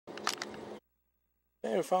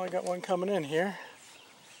Okay, we finally got one coming in here.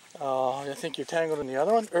 I think you're tangled in the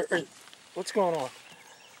other one. What's going on?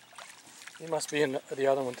 You must be in the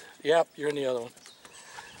other one. Yep, you're in the other one.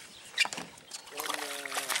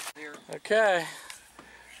 Okay,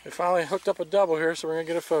 we finally hooked up a double here, so we're gonna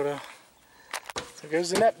get a photo. So goes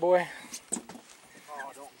the net, boy.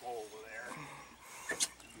 Oh, don't go over there.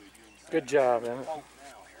 Good job, man.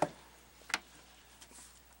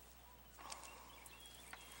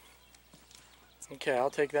 Okay, I'll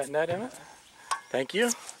take that net, Emmett. Thank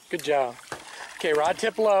you. Good job. Okay, rod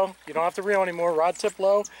tip low. You don't have to reel anymore. Rod tip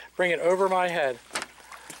low. Bring it over my head.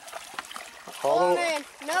 Oh man,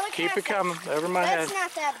 another keep it coming over my head.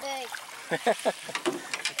 That's not that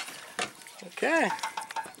big. Okay.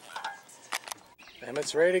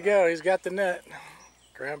 Emmett's ready to go. He's got the net.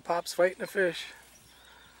 Grandpop's fighting a fish.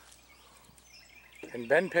 And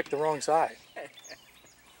Ben picked the wrong side.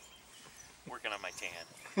 Working on my tan.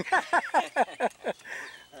 This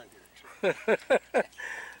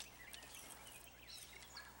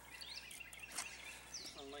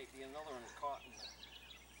one might be another one caught in the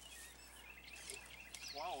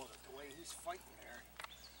swallowed it the way he's fighting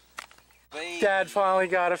there. Dad finally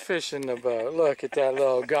got a fish in the boat. Look at that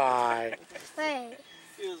little guy. Wait.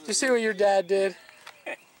 Did you see what your dad did?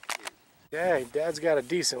 Yeah, Dad's got a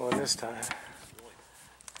decent one this time.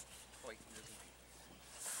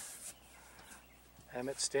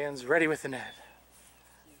 Emmett stands ready with the net.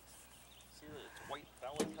 See the white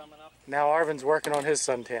belly coming up? Now Arvin's working on his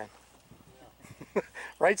suntan. Yeah.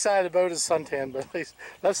 Right side of the boat is suntan, but at least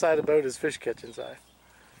left side of the boat is fish catching side.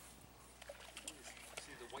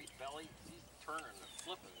 See the white belly? He's turning and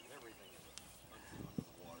flipping and everything under the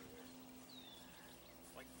water there.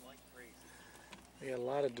 Like crazy. We got a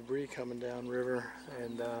lot of debris coming down river,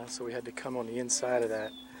 and so we had to come on the inside of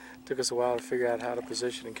that. It took us a while to figure out how to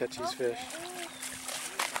position and catch these fish.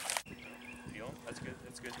 That's good,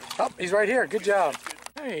 that's good. Oh, he's right here. Good job.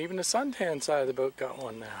 Hey, even the suntan side of the boat got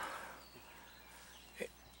one now.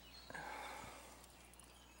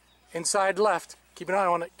 Inside left. Keep an eye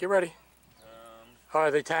on it. Get ready. Oh,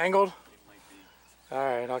 are they tangled? It might be.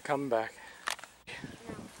 Alright, I'll come back.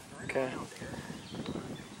 Okay.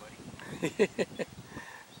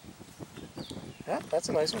 Yeah, that's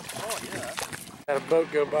a nice one. Oh, yeah. Had a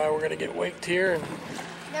boat go by. We're going to get waked here, and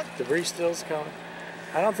debris still's coming.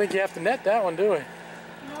 I don't think you have to net that one, do we?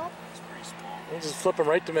 Nope. It's pretty small. We'll just flip him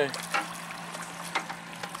right to me.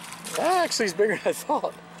 That actually is bigger than I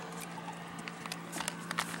thought.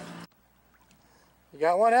 You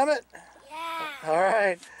got one, Emmett? Yeah. All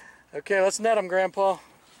right. Okay, let's net him, Grandpa. You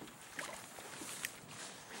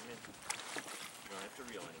don't have to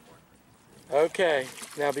reel anymore. Okay.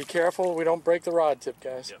 Now be careful we don't break the rod tip,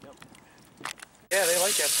 guys. Yep. Yeah, they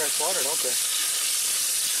like that fresh water, don't they?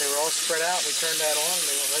 They were all spread out. We turned that on and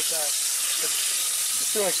they went right back. Let's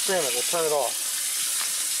do an experiment. We'll turn it off.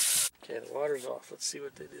 Okay, the water's off. Let's see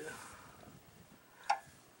what they do.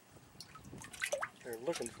 They're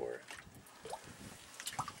looking for it.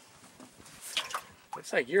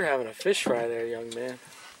 Looks like you're having a fish fry there, young man.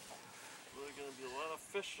 There's going to be a lot of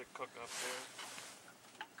fish to cook up there.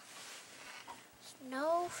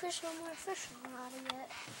 No fish, no more fish in the water yet.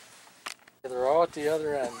 They're all at the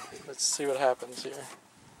other end. Let's see what happens here.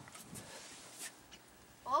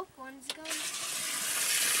 Oh, one's gone.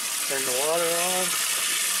 Turn the water on.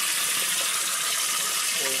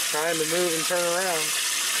 We're trying to move and turn around.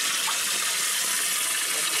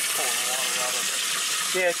 Pulling the water out of it.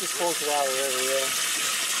 Yeah, it just pulls it out of the river, yeah.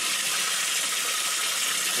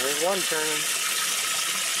 There's one turning.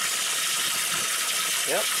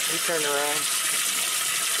 Yep, he turned around.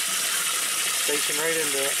 Facing right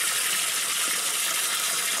into it.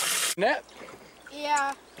 Net?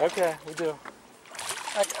 Yeah. Okay, we do.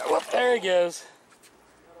 Whoop, there he goes.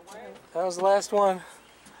 That was the last one.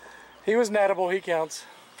 He was nettable, he counts.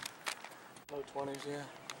 Low 20s, yeah.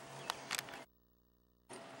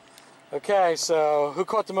 Okay, so who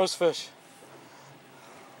caught the most fish?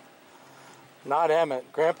 Not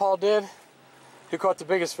Emmett. Grandpa did? Who caught the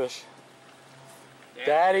biggest fish?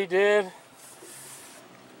 Daddy did.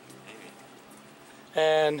 Maybe.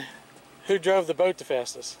 And who drove the boat the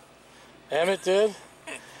fastest? Emmett did.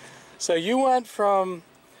 So you went from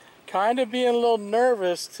kind of being a little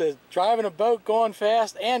nervous to driving a boat, going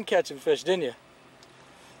fast, and catching fish, didn't you?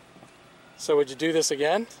 So would you do this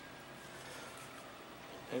again?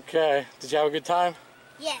 Okay. Did you have a good time?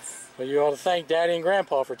 Yes. Well, you ought to thank Daddy and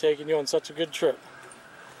Grandpa for taking you on such a good trip.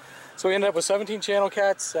 So we ended up with 17 channel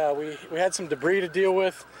cats. We had some debris to deal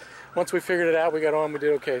with. Once we figured it out, we got on, we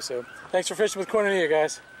did okay. So thanks for fishing with Cornelia,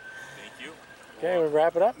 guys. Thank you. Okay, we'll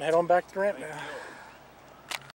wrap it up and head on back to the ramp now.